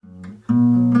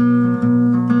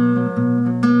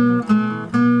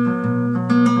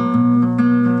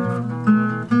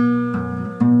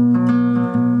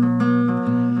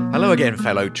again,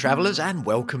 fellow travellers, and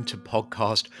welcome to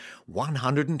podcast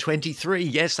 123.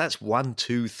 Yes, that's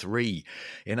 123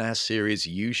 in our series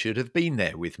You Should Have Been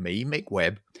There with me, Mick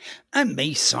Webb. And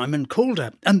me, Simon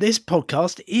Calder. And this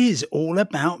podcast is all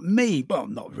about me. Well,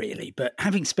 not really, but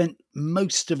having spent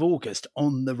most of August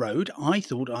on the road, I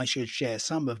thought I should share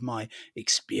some of my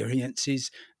experiences,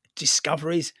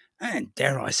 discoveries, and,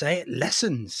 dare I say it,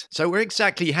 lessons. So where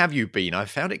exactly have you been? I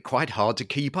found it quite hard to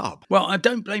keep up. Well, I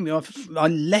don't blame you. I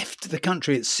left the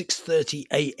country at 6:30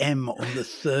 a.m. on the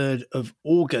 3rd of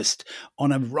August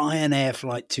on a Ryanair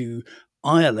flight to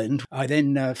Ireland. I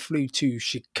then flew to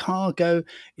Chicago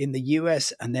in the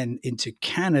US and then into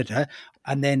Canada,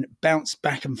 and then bounced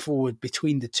back and forward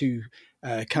between the two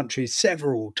countries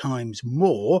several times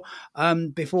more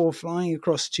before flying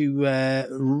across to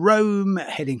Rome,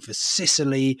 heading for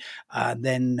Sicily,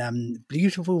 then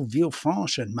beautiful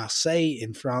Villefranche and Marseille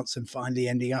in France, and finally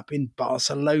ending up in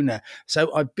Barcelona.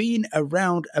 So I've been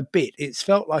around a bit. It's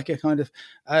felt like a kind of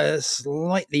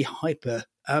slightly hyper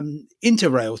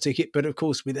Interrail ticket, but of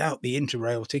course without the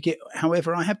Interrail ticket.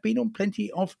 However, I have been on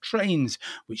plenty of trains,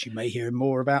 which you may hear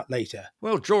more about later.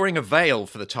 Well, drawing a veil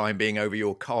for the time being over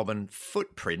your carbon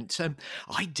footprint,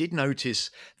 I did notice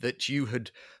that you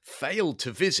had failed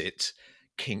to visit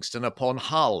Kingston upon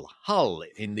Hull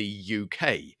in the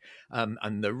UK.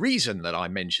 And the reason that I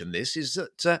mention this is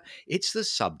that it's the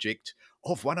subject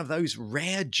of one of those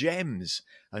rare gems,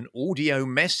 an audio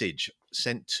message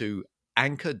sent to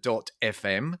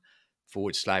anchor.fm/you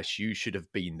should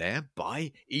have been there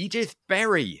by Edith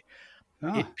Berry.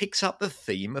 It picks up the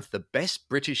theme of the best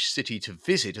British city to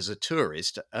visit as a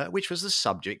tourist, which was the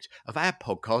subject of our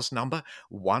podcast number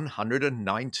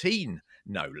 119,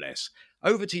 no less.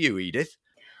 Over to you, Edith.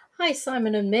 Hi,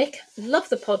 Simon and Mick. Love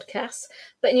the podcast.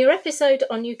 But in your episode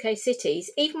on UK cities,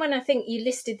 even when I think you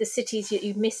listed the cities that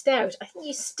you missed out, I think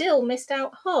you still missed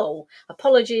out Hull.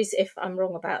 Apologies if I'm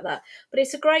wrong about that. But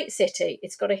it's a great city.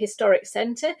 It's got a historic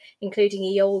centre, including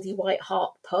a oldie White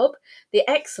Hart pub, the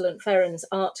excellent Ferrens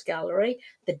Art Gallery,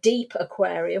 the Deep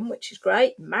Aquarium, which is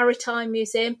great, Maritime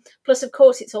Museum. Plus, of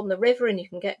course, it's on the river and you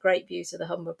can get great views of the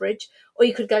Humber Bridge. Or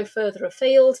you could go further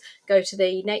afield, go to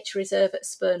the nature reserve at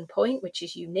Spurn Point, which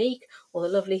is unique, or the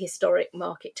lovely historic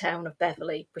market town of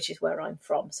Beverley, which is where I'm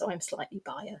from, so I'm slightly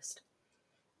biased.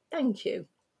 Thank you.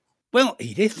 Well,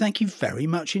 Edith, thank you very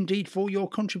much indeed for your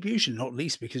contribution, not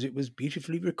least because it was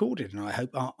beautifully recorded, and I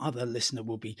hope our other listener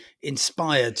will be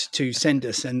inspired to send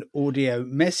us an audio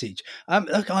message.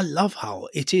 Look, I love Hull.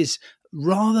 It is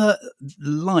rather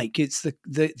like it's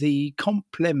the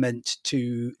complement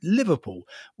to Liverpool,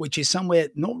 which is somewhere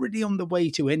not really on the way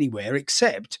to anywhere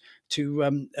except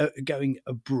to going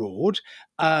abroad.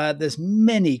 There's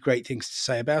many great things to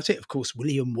say about it. Of course,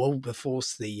 William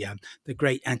Wilberforce, the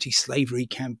great anti-slavery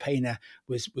campaigner,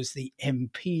 was the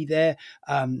MP there.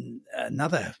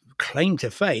 Another claim to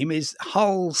fame is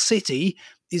Hull City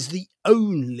is the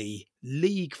only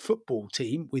league football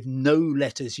team with no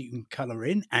letters you can colour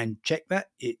in, and check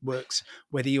that it works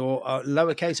whether you're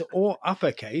lowercase or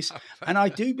uppercase. And I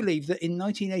do believe that in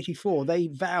 1984 they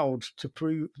vowed to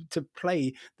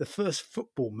play the first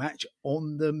football match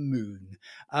on the moon.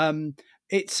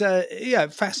 It's a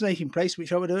fascinating place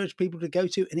which I would urge people to go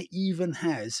to, and it even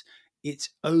has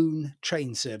its own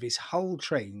train service, Hull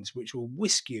Trains, which will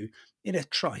whisk you in a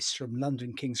trice from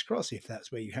London King's Cross, if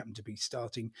that's where you happen to be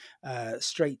starting,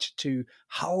 straight to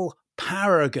Hull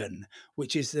Paragon,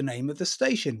 which is the name of the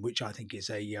station, which I think is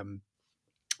a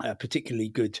particularly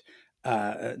good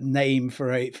name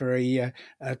for a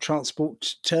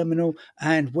transport terminal.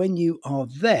 And when you are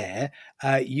there,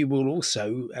 you will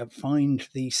also find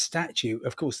the statue.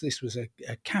 Of course, this was a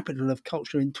capital of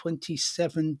culture in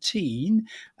 2017.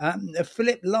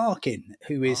 Philip Larkin,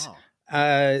 who is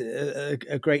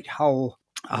a great Hull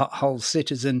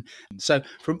citizen. So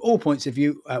from all points of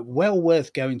view, well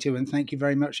worth going to, and thank you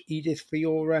very much, Edith, for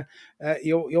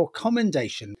your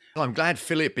commendation. I'm glad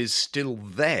Philip is still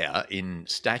there in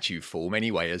statue form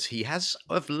anyway, as he has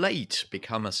of late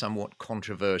become a somewhat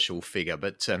controversial figure,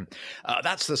 but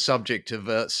that's the subject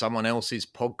of someone else's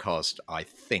podcast, I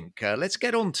think. Let's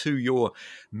get on to your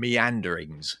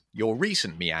meanderings, your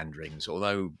recent meanderings,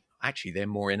 although actually they're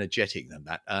more energetic than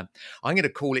that. I'm going to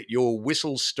call it your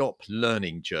whistle-stop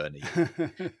learning journey.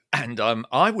 And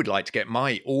I would like to get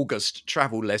my August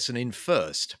travel lesson in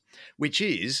first, which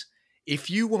is,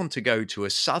 if you want to go to a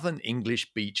southern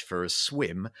English beach for a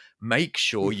swim, make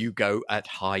sure you go at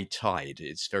high tide.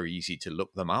 It's very easy to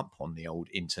look them up on the old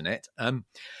internet. And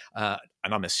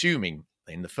I'm assuming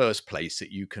in the first place,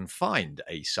 that you can find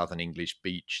a southern English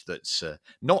beach that's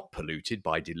not polluted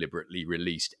by deliberately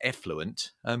released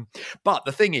effluent. But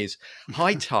the thing is,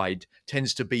 high tide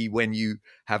tends to be when you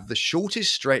have the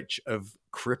shortest stretch of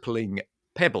crippling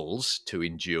pebbles to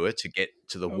endure to get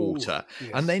to the water,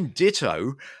 yes. and then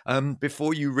ditto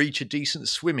before you reach a decent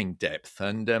swimming depth.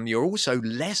 And you're also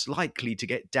less likely to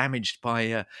get damaged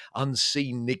by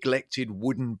unseen, neglected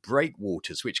wooden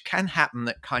breakwaters, which can happen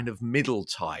at kind of middle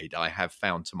tide, I have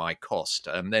found to my cost.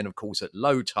 Then, of course, at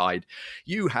low tide,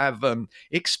 you have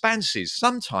expanses,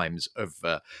 sometimes of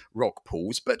rock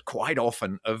pools, but quite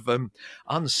often of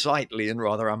unsightly and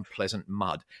rather unpleasant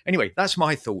mud. Anyway, that's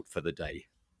my thought for the day.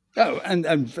 Oh, and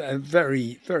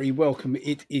very, very welcome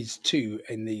it is too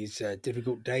in these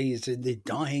difficult days, in the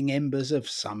dying embers of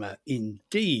summer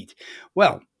indeed.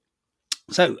 Well,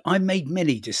 so I made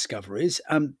many discoveries.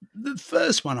 The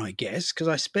first one, I guess, because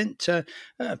I spent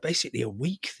basically a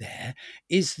week there,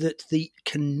 is that the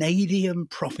Canadian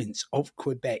province of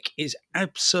Quebec is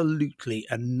absolutely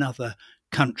another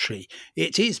country.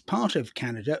 It is part of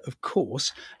Canada, of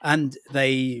course, and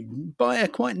they, by a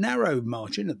quite narrow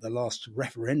margin at the last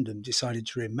referendum, decided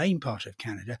to remain part of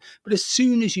Canada. But as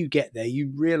soon as you get there,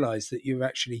 you realise that you've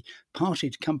actually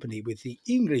parted company with the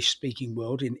English-speaking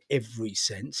world in every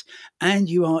sense, and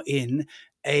you are in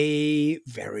a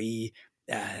very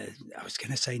I was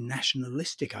going to say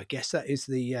nationalistic. I guess that is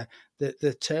the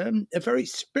term. A very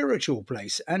spiritual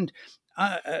place, and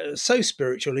so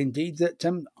spiritual indeed that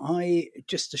I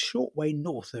just a short way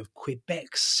north of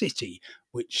Quebec City,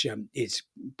 which is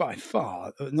by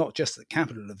far not just the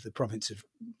capital of the province of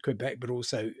Quebec, but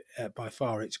also by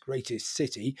far its greatest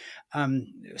city.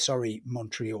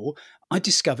 Montreal. I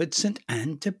discovered St.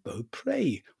 Anne de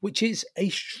Beaupré, which is a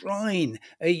shrine,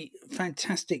 a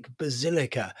fantastic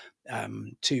basilica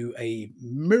to a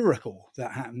miracle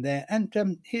that happened there.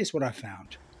 And here's what I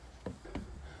found.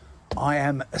 I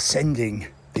am ascending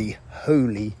the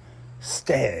holy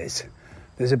stairs.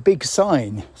 There's a big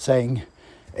sign saying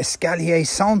Escalier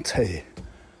Sainte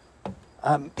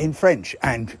in French,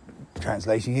 and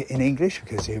translating it in English,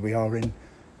 because here we are in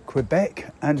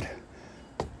Quebec, and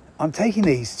I'm taking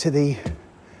these to the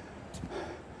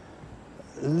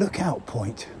lookout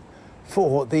point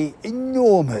for the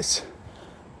enormous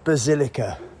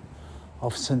Basilica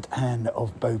of St. Anne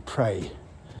of Beaupré.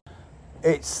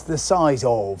 It's the size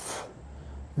of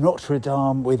Notre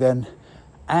Dame with an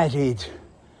added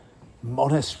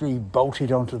monastery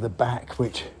bolted onto the back,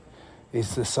 which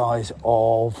is the size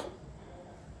of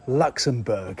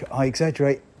Luxembourg. I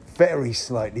exaggerate very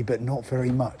slightly, but not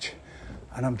very much.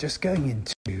 And I'm just going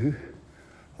into...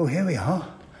 Oh, here we are.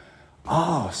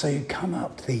 So you come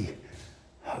up the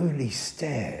holy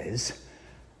stairs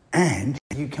and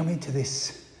you come into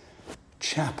this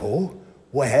chapel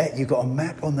where you've got a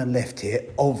map on the left here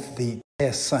of the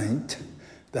Terre Sainte,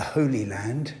 the Holy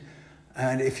Land.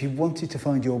 And if you wanted to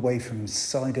find your way from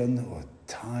Sidon or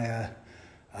Tyre,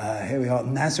 here we are,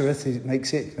 Nazareth, it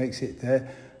makes it there,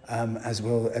 as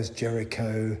well as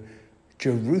Jericho,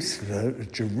 Jerusalem,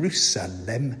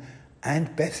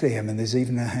 and Bethlehem. And there's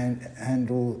even a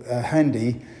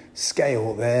handy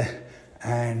scale there.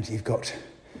 And you've got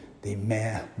the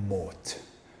Mer Morte,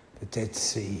 the Dead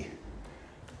Sea.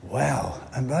 Well,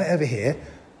 and right over here,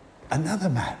 another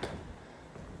map.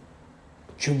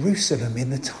 Jerusalem in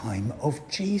the time of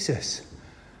Jesus.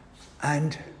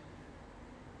 And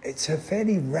it's a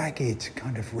fairly ragged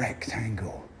kind of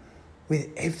rectangle with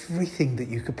everything that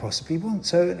you could possibly want.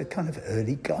 So a kind of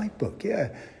early guidebook, yeah.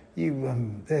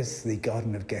 There's the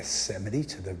Garden of Gethsemane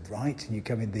to the right, and you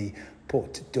come in the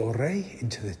Porte Dorée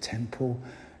into the temple.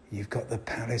 You've got the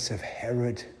Palace of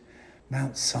Herod,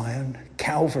 Mount Sion,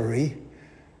 Calvary.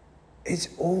 It's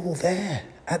all there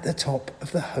at the top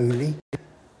of the holy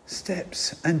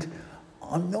steps. And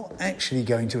I'm not actually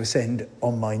going to ascend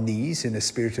on my knees in a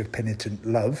spirit of penitent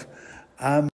love,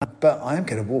 but I am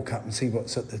going to walk up and see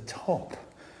what's at the top.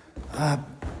 I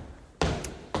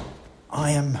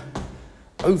am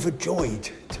overjoyed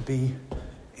to be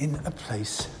in a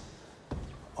place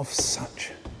of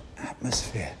such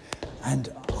atmosphere. And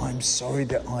I'm sorry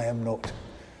that I am not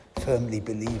firmly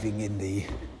believing in the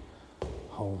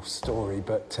whole story,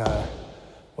 but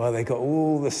they got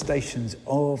all the stations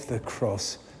of the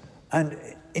cross, and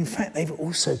in fact they've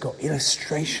also got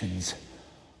illustrations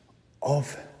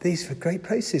of these great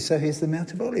places. So here's the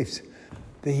Mount of Olives,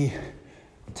 the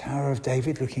Tower of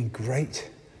David looking great.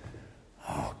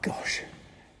 Oh gosh,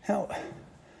 how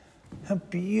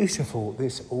beautiful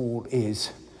this all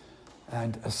is,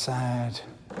 and a sad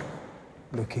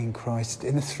looking Christ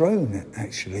in a throne,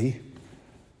 actually,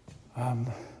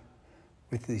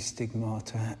 with the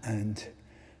stigmata and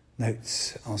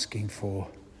notes asking for,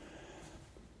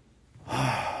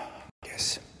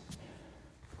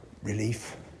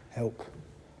 relief, help,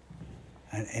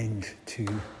 an end to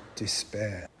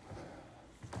despair.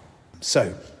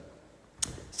 So,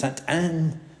 Sainte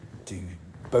Anne du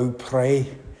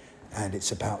Beaupré, and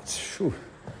it's about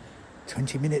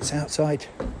 20 minutes outside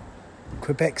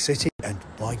Quebec City, and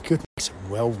my goodness,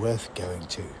 well worth going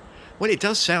to. Well, it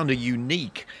does sound a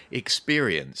unique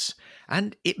experience,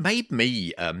 and it made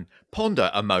me ponder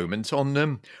a moment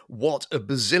on what a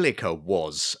basilica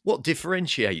was. What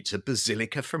differentiates a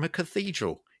basilica from a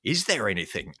cathedral? Is there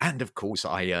anything? And of course,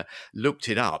 I looked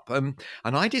it up, and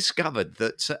I discovered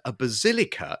that a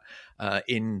basilica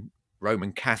in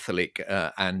Roman Catholic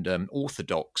and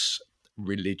Orthodox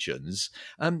religions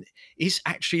is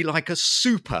actually like a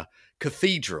super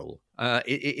cathedral.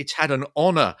 It's had an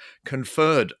honour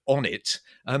conferred on it,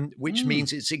 which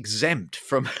means it's exempt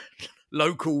from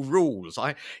local rules.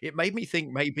 It made me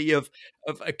think maybe of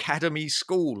academy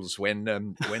schools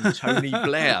when Tony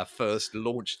Blair first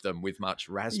launched them with much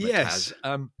razzmatazz. Yes.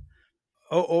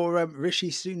 Or Rishi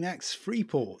Sunak's free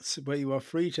ports, where you are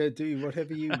free to do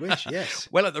whatever you wish. Yes.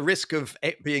 Well, at the risk of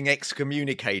being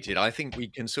excommunicated, I think we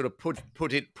can sort of put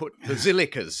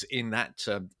basilicas in that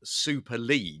super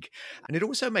league. And it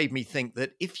also made me think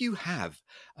that if you have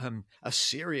a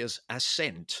serious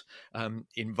ascent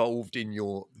involved in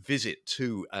your visit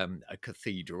to a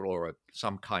cathedral or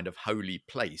some kind of holy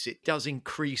place, it does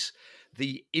increase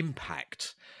the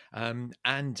impact.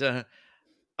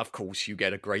 Of course, you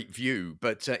get a great view,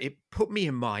 but it put me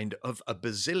in mind of a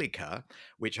basilica,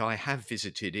 which I have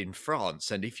visited in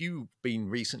France. And if you've been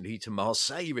recently to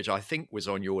Marseille, which I think was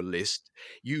on your list,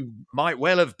 you might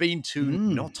well have been to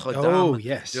Notre Dame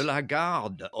de la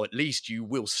Garde, or at least you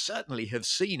will certainly have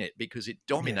seen it because it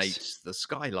dominates the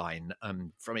skyline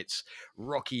from its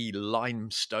rocky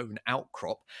limestone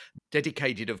outcrop,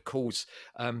 dedicated, of course,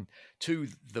 to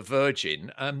the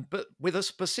Virgin, but with a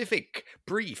specific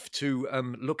brief to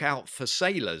look out for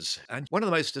sailors. And one of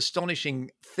the most astonishing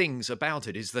things about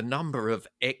it is the number of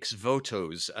ex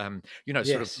votos,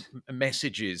 sort of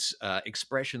messages,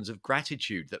 expressions of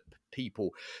gratitude that people,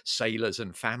 sailors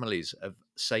and families of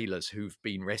sailors who've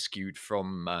been rescued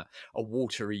from a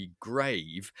watery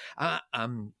grave,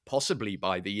 possibly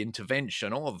by the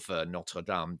intervention of Notre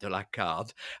Dame de la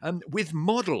Garde, with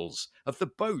models of the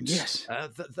boats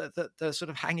that are sort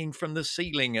of hanging from the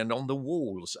ceiling and on the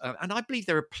walls. And I believe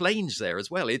there are planes there as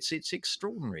well. It's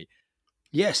extraordinary.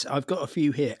 Yes, I've got a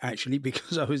few here, actually,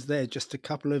 because I was there just a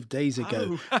couple of days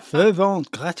ago. Fervent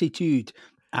gratitude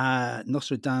à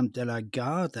Notre Dame de la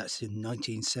Garde, that's in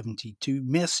 1972.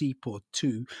 Merci pour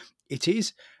tout. It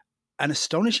is an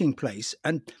astonishing place.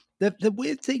 And the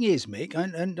weird thing is, Mick,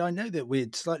 and I know that we're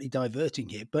slightly diverting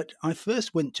here, but I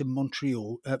first went to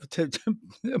Montreal, to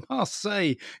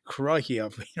Marseille. Crikey,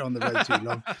 I've been on the road too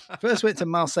long. First went to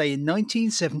Marseille in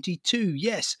 1972.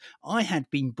 Yes, I had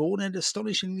been born, and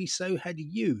astonishingly so had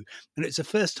you. And it's the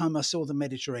first time I saw the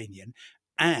Mediterranean.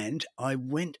 And I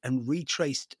went and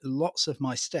retraced lots of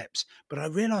my steps, but I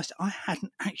realised I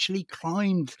hadn't actually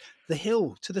climbed the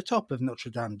hill to the top of Notre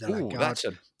Dame de la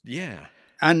Garde.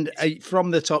 And from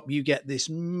the top, you get this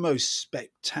most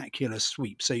spectacular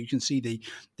sweep. So you can see the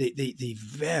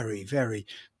very, very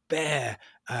bare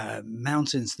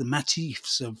mountains, the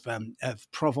massifs of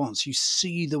Provence. You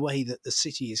see the way that the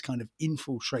city is kind of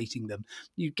infiltrating them.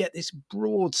 You get this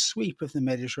broad sweep of the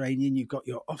Mediterranean. You've got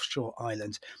your offshore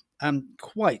islands.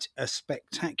 Quite a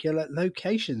spectacular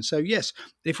location. So yes,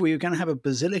 if we were going to have a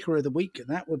Basilica of the Week,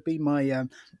 that would be my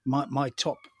my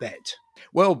top bet.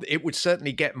 Well, it would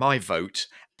certainly get my vote.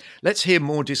 Let's hear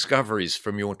more discoveries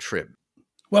from your trip.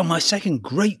 Well, my second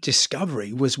great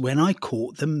discovery was when I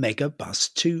caught the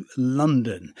megabus to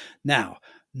London. Now,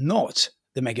 not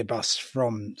the megabus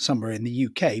from somewhere in the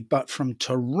UK, but from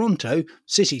Toronto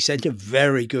city centre,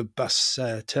 very good bus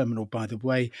terminal, by the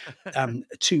way,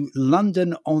 to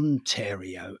London,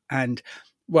 Ontario. And,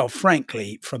 well,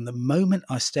 frankly, from the moment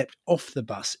I stepped off the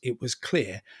bus, it was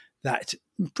clear that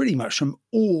pretty much from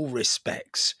all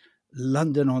respects,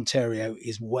 London, Ontario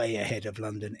is way ahead of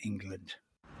London, England.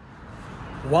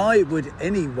 Why would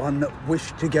anyone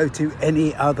wish to go to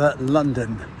any other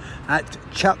London? At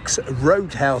Chuck's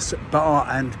Roadhouse Bar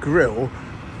and Grill,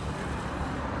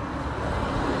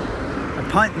 a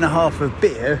pint and a half of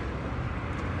beer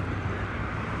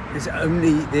is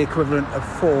only the equivalent of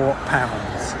 £4.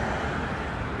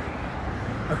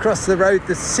 Across the road,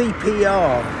 the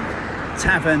CPR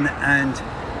Tavern and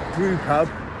Brew Pub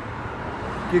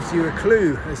gives you a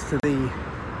clue as to the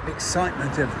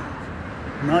excitement of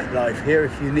nightlife here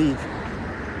if you need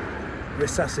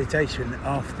resuscitation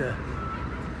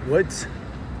afterwards.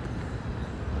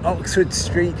 Oxford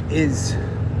Street is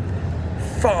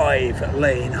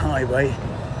 5-lane highway,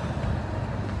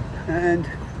 and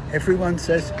everyone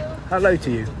says hello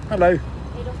to you. Hello.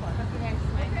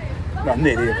 Not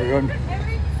nearly everyone.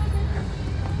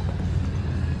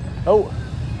 Oh,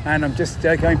 and I'm just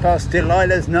going past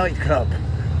Delilah's nightclub.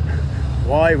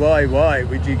 Why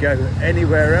would you go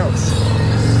anywhere else?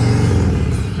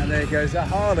 And there goes a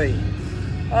Harley.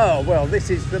 Oh, well,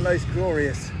 this is the most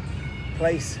glorious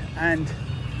place, and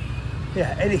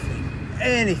yeah,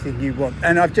 anything you want.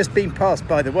 And I've just been past,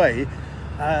 by the way,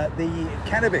 the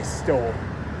cannabis store,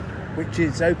 which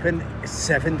is open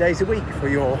 7 days a week for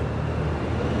your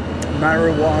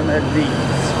marijuana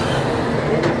needs.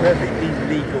 All perfectly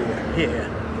legal here.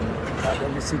 But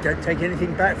obviously don't take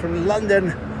anything back from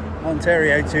London,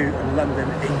 Ontario to London,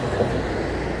 England.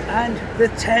 And the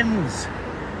Thames.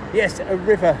 Yes, a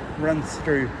river runs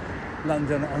through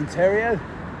London, Ontario.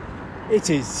 It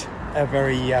is a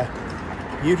very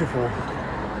beautiful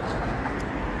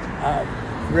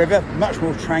river, much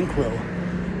more tranquil,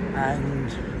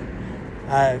 and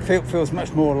feels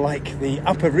much more like the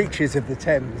upper reaches of the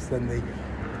Thames than the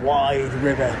wide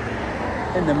river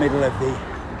in the middle of the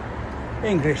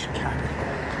English capital.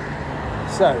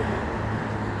 So,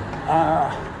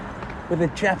 with a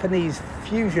Japanese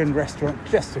fusion restaurant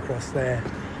just across there,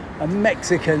 a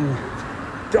Mexican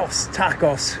Dos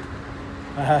Tacos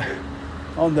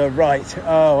on the right.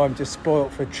 Oh, I'm just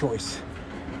spoilt for choice.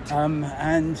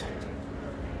 And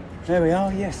there we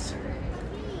are, yes.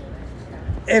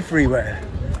 Everywhere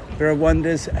there are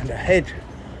wonders, and ahead,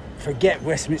 forget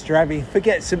Westminster Abbey,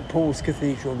 forget St Paul's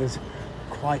Cathedral, there's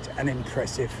quite an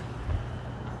impressive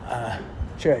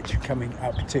church coming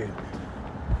up too.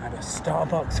 And a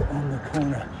Starbucks on the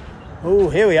corner. Oh,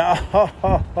 here we are. Ha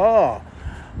ha ha.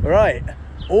 Right,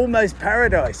 almost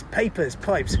paradise. Papers,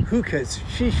 pipes, hookahs,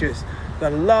 shishas. The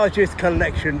largest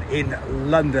collection in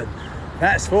London.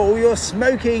 That's for all your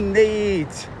smoking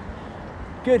needs.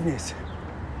 Goodness,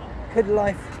 could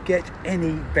life get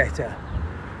any better?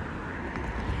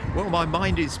 Well, my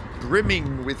mind is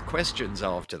brimming with questions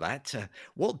after that.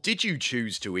 What did you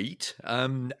choose to eat?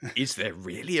 Is there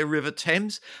really a River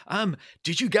Thames?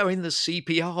 Did you go in the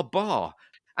CPR bar?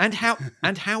 And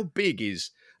how big is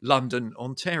London,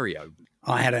 Ontario?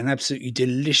 I had an absolutely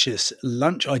delicious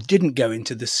lunch. I didn't go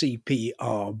into the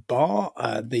CPR bar.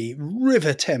 The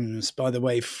River Thames, by the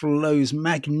way, flows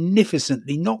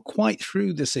magnificently, not quite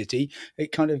through the city.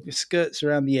 It kind of skirts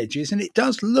around the edges, and it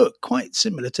does look quite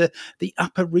similar to the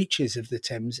upper reaches of the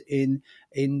Thames in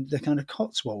the kind of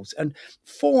Cotswolds. And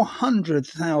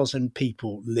 400,000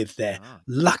 people live there.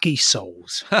 Lucky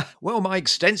souls. Well, my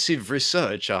extensive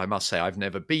research, I must say, I've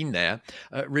never been there,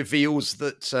 reveals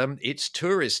that its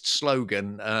tourist slogan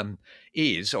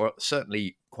is, or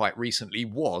certainly quite recently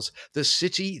was, the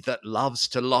city that loves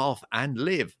to laugh and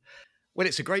live. Well,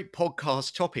 it's a great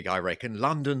podcast topic, I reckon,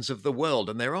 Londons of the world,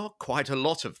 and there are quite a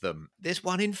lot of them. There's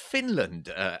one in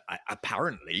Finland,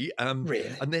 apparently,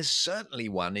 Really? and there's certainly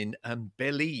one in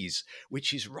Belize,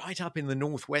 which is right up in the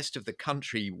northwest of the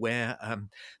country where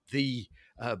the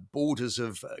borders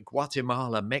of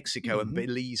Guatemala, Mexico, and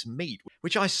Belize meet,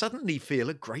 which I suddenly feel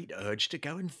a great urge to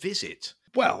go and visit.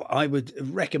 Well, I would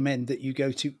recommend that you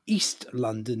go to East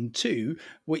London too,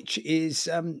 which is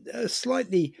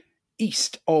slightly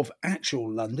east of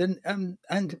actual London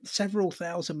and several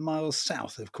thousand miles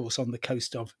south, of course, on the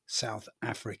coast of South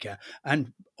Africa.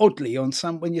 And oddly,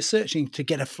 when you're searching to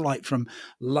get a flight from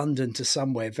London to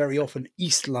somewhere, very often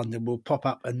East London will pop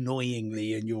up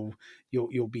annoyingly, and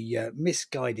you'll be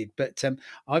misguided. But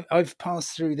I've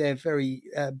passed through there very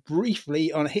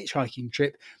briefly on a hitchhiking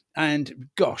trip. And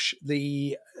gosh,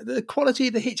 the quality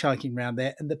of the hitchhiking around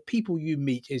there and the people you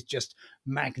meet is just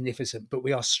magnificent. But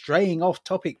we are straying off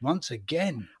topic once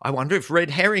again. I wonder if Red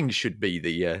Herring should be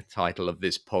the title of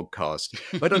this podcast.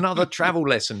 But another travel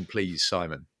lesson, please,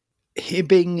 Simon.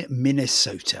 Hibbing,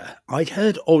 Minnesota. I'd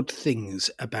heard odd things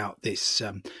about this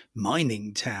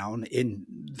mining town in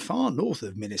far north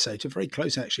of Minnesota, very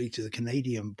close actually to the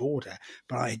Canadian border.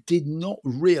 But I did not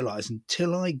realize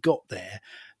until I got there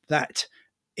that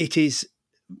it is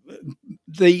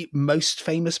the most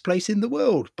famous place in the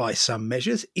world by some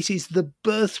measures. It is the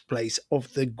birthplace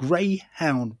of the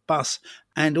Greyhound bus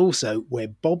and also where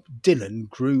Bob Dylan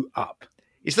grew up.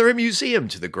 Is there a museum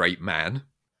to the great man?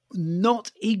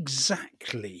 Not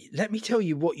exactly. Let me tell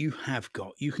you what you have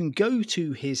got. You can go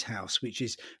to his house, which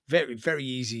is very, very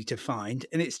easy to find.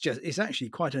 And it's actually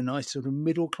quite a nice sort of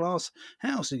middle class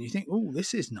house. And you think, oh,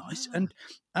 this is nice. And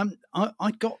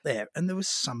I got there and there was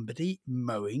somebody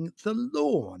mowing the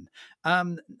lawn.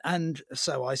 And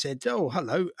so I said, oh,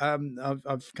 hello.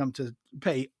 I've come to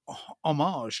pay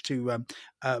homage to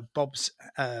Bob's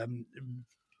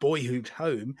boyhood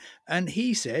home. And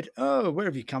he said, oh, where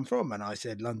have you come from? And I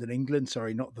said, London, England.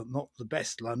 Sorry, not the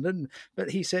best London.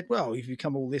 But he said, well, if you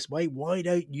come all this way, why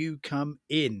don't you come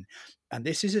in? And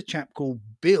this is a chap called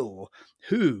Bill,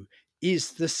 who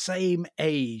is the same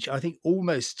age, I think,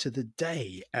 almost to the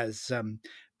day as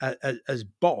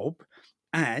Bob.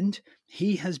 And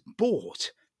he has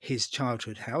bought his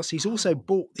childhood house. He's also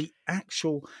bought the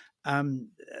actual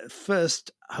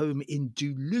first home in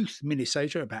Duluth,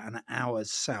 Minnesota, about an hour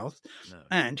south. No.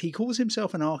 And he calls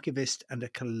himself an archivist and a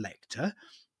collector.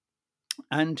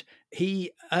 And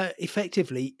he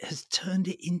effectively has turned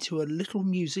it into a little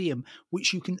museum,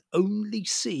 which you can only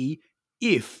see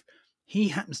if he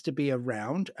happens to be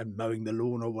around and mowing the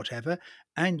lawn or whatever,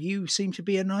 and you seem to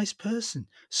be a nice person.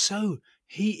 So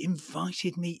he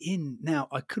invited me in. Now,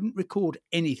 I couldn't record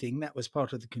anything. That was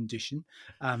part of the condition.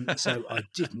 So I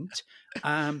didn't.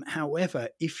 However,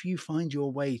 if you find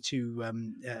your way to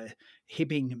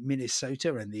Hibbing,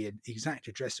 Minnesota, and the exact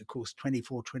address, of course,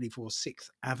 2424 6th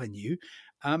Avenue,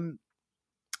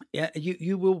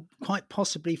 you will quite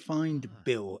possibly find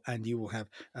Bill, and you will have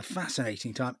a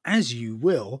fascinating time, as you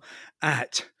will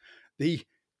at the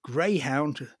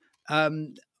Greyhound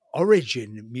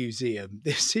Origin Museum.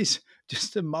 This is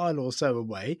just a mile or so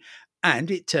away, and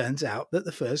it turns out that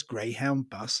the first Greyhound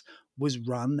bus was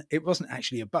run. It wasn't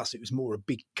actually a bus; it was more a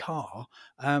big car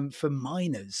for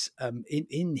miners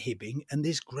in Hibbing, and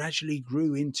this gradually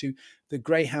grew into the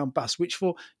Greyhound bus, which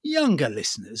for younger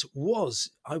listeners was,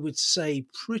 I would say,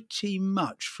 pretty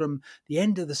much from the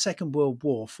end of the Second World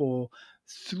War for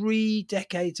 3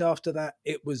 decades after that,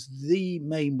 it was the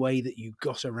main way that you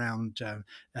got around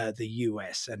the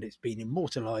US, and it's been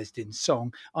immortalized in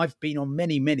song. I've been on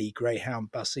many, many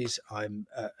Greyhound buses. I'm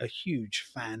a huge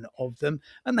fan of them,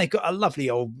 and they've got a lovely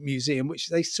old museum, which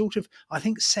they sort of, I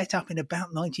think, set up in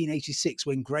about 1986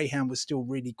 when Greyhound was still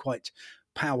really quite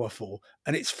powerful,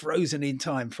 and it's frozen in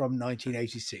time from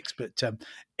 1986, but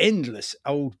endless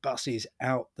old buses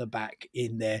out the back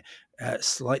in their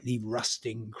slightly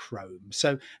rusting chrome.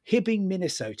 So Hibbing,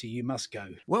 Minnesota, you must go.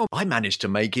 Well, I managed to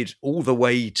make it all the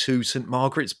way to St.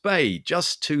 Margaret's Bay,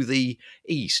 just to the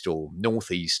east, or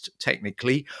northeast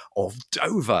technically, of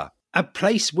Dover. A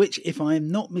place which, if I am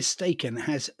not mistaken,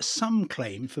 has some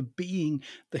claim for being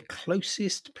the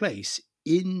closest place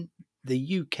in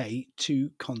the UK to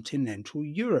continental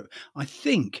Europe. I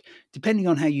think, depending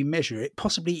on how you measure it,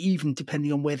 possibly even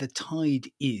depending on where the tide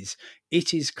is,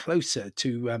 it is closer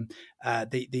to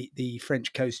the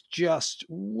French coast just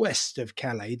west of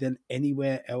Calais than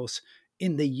anywhere else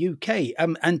in the UK,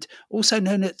 and also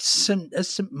known as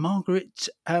St. Margaret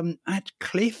at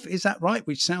Cliff, is that right?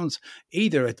 Which sounds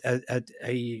either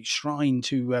a shrine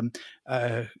to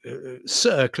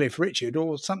Sir Cliff Richard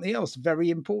or something else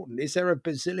very important. Is there a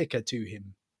basilica to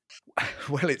him?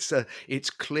 Well, it's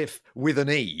Cliff with an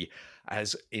E,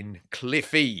 as in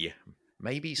Cliffy.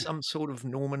 Maybe some sort of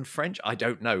Norman French. I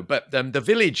don't know. But the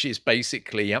village is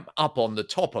basically up on the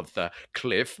top of the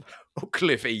cliff, or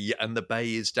cliffy, and the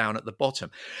bay is down at the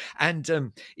bottom.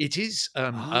 And it is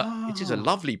a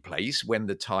lovely place when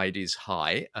the tide is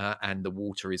high and the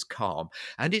water is calm.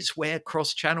 And it's where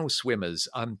cross-channel swimmers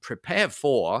prepare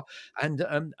for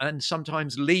and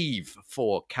sometimes leave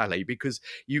for Calais, because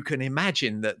you can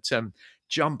imagine that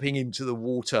jumping into the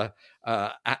water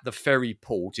at the ferry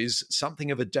port is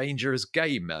something of a dangerous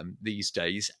game these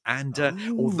days. And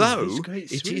although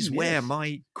it is where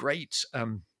my great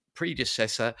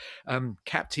predecessor,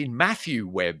 Captain Matthew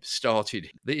Webb,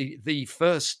 started the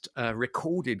first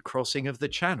recorded crossing of the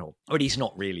Channel. Well, he's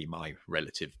not really my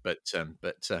relative, but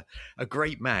a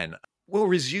great man. Well,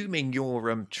 resuming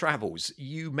your travels,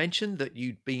 you mentioned that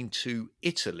you'd been to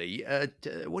Italy.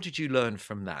 What did you learn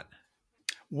from that?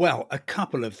 Well, a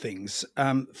couple of things.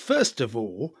 First of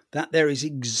all, that there is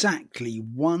exactly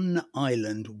one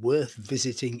island worth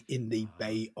visiting in the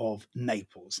Bay of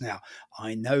Naples. Now,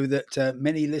 I know that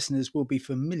many listeners will be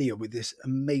familiar with this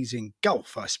amazing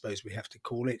gulf, I suppose we have to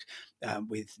call it,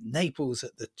 with Naples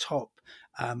at the top.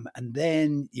 And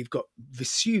then you've got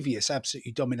Vesuvius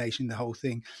absolutely dominating the whole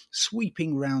thing,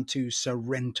 sweeping round to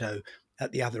Sorrento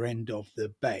at the other end of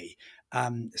the bay.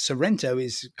 Sorrento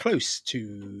is close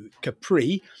to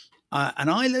Capri, an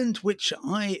island which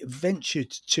I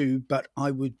ventured to, but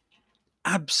I would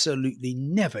absolutely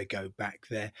never go back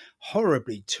there.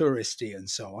 Horribly touristy and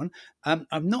so on.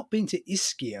 I've not been to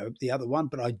Ischia, the other one,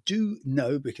 but I do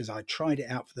know, because I tried it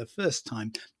out for the first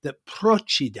time, that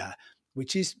Procida,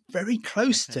 which is very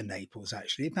close to Naples,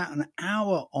 actually, about an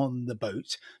hour on the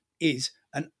boat, is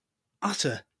an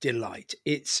utter delight.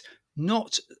 It's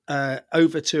not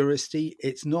over touristy,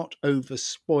 it's not over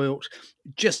spoilt.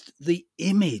 Just the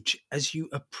image as you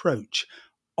approach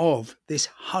of this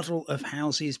huddle of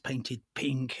houses painted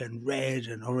pink and red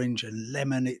and orange and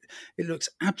lemon. It looks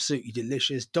absolutely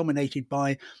delicious, dominated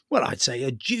by, well, I'd say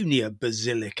a junior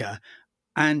basilica,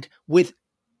 and with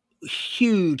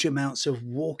huge amounts of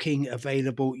walking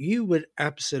available. You would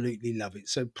absolutely love it.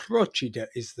 So Procida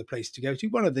is the place to go to,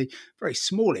 one of the very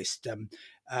smallest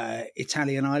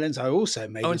Italian islands. I also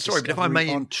made and sorry, but if I may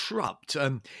interrupt,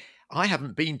 I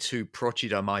haven't been to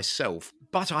Procida myself,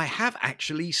 but I have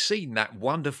actually seen that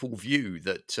wonderful view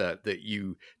that that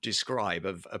you describe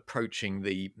of approaching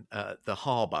the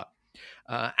harbour.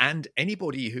 And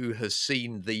anybody who has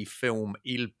seen the film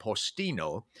Il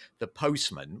Postino, The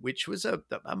Postman, which was a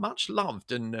much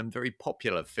loved and very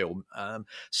popular film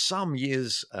some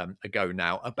years ago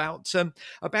now, about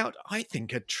I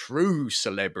think a true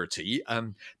celebrity,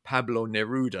 Pablo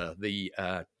Neruda, the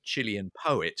Chilean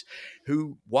poet,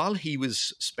 who, while he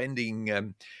was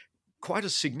spending quite a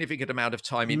significant amount of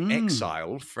time in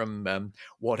exile from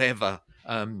whatever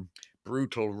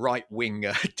brutal right-wing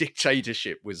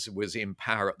dictatorship was in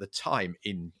power at the time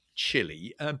in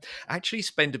Chile, actually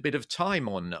spent a bit of time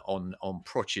on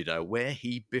Procida, where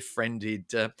he befriended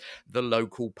the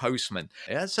local postman.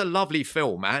 It's a lovely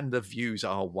film, and the views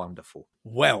are wonderful.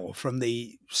 Well, from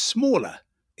the smaller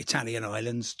Italian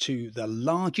islands to the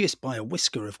largest by a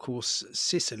whisker, of course,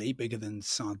 Sicily, bigger than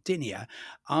Sardinia.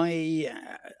 I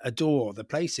adore the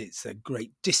place. It's a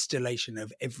great distillation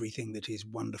of everything that is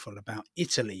wonderful about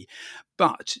Italy.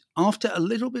 But after a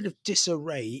little bit of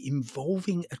disarray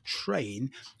involving a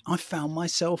train, I found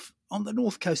myself on the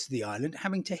north coast of the island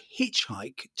having to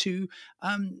hitchhike to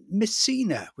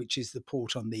Messina, which is the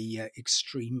port on the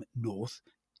extreme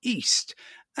northeast.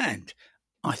 And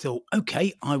I thought,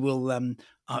 okay, I will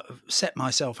set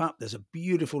myself up. There's a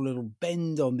beautiful little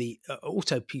bend on the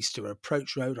Autopista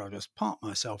approach road. I'll just park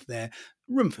myself there,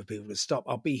 room for people to stop.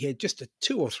 I'll be here just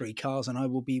 2 or 3 cars and I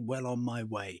will be well on my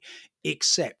way.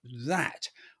 Except that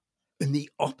in the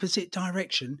opposite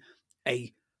direction,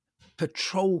 a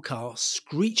patrol car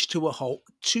screeched to a halt.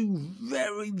 2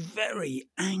 very, very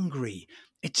angry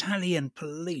Italian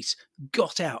police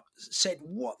got out, said,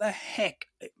 "What the heck,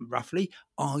 roughly,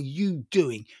 are you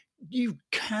doing? You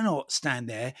cannot stand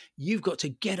there. You've got to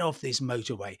get off this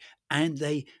motorway." And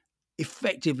they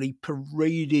effectively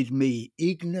paraded me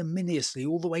ignominiously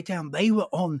all the way down. They were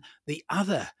on the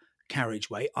other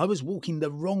carriageway. I was walking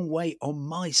the wrong way on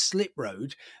my slip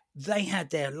road. They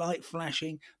had their light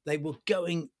flashing. They were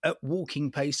going at walking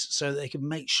pace so they could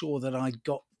make sure that I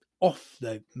got off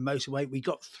the motorway. We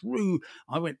got through.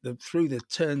 I went through the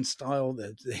turnstile,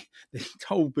 the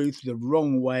toll booth the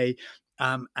wrong way.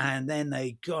 And then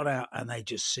they got out and they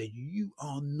just said, "You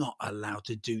are not allowed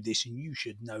to do this and you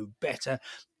should know better.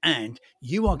 And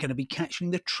you are going to be catching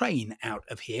the train out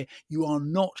of here. You are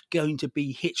not going to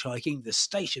be hitchhiking. The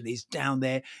station is down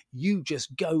there. You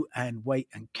just go and wait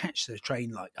and catch the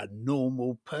train like a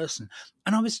normal person."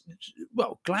 And I was,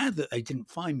 well, glad that they didn't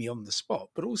find me on the spot,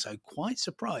 but also quite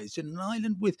surprised in an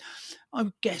island with, I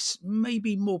would guess,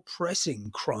 maybe more pressing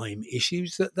crime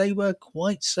issues, that they were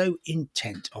quite so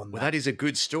intent on that. Well, that is a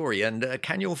good story. And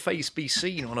can your face be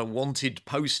seen on a wanted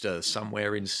poster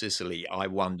somewhere in Sicily, I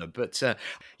wonder? But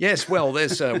yes, well,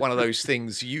 there's one of those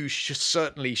things you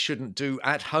certainly shouldn't do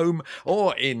at home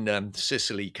or in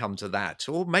Sicily, come to that,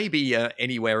 or maybe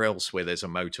anywhere else where there's a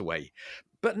motorway.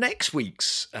 But next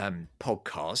week's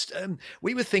podcast,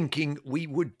 we were thinking we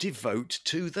would devote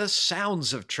to the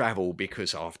sounds of travel,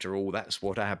 because after all, that's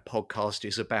what our podcast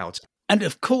is about. And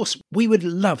of course, we would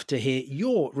love to hear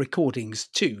your recordings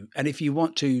too. And if you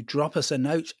want to drop us a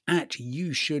note at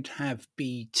You Should Have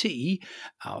BT,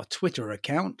 our Twitter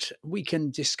account, we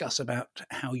can discuss about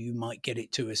how you might get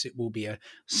it to us. It will be a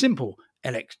simple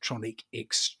electronic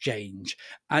exchange.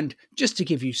 And just to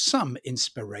give you some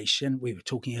inspiration, we were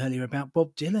talking earlier about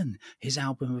Bob Dylan. His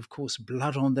album, of course,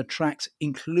 Blood on the Tracks,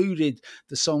 included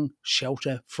the song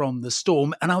Shelter from the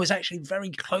Storm. And I was actually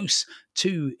very close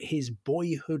to his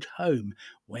boyhood home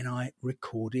when I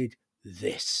recorded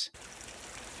this.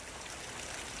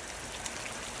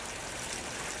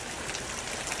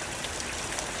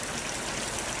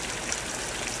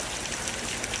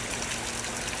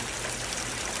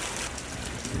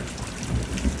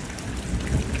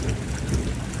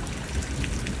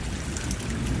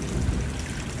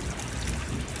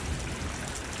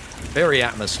 Very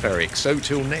atmospheric. So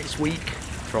till next week,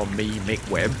 from me, Mick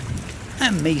Webb.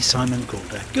 And me, Simon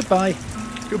Calder. Goodbye.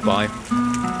 Goodbye.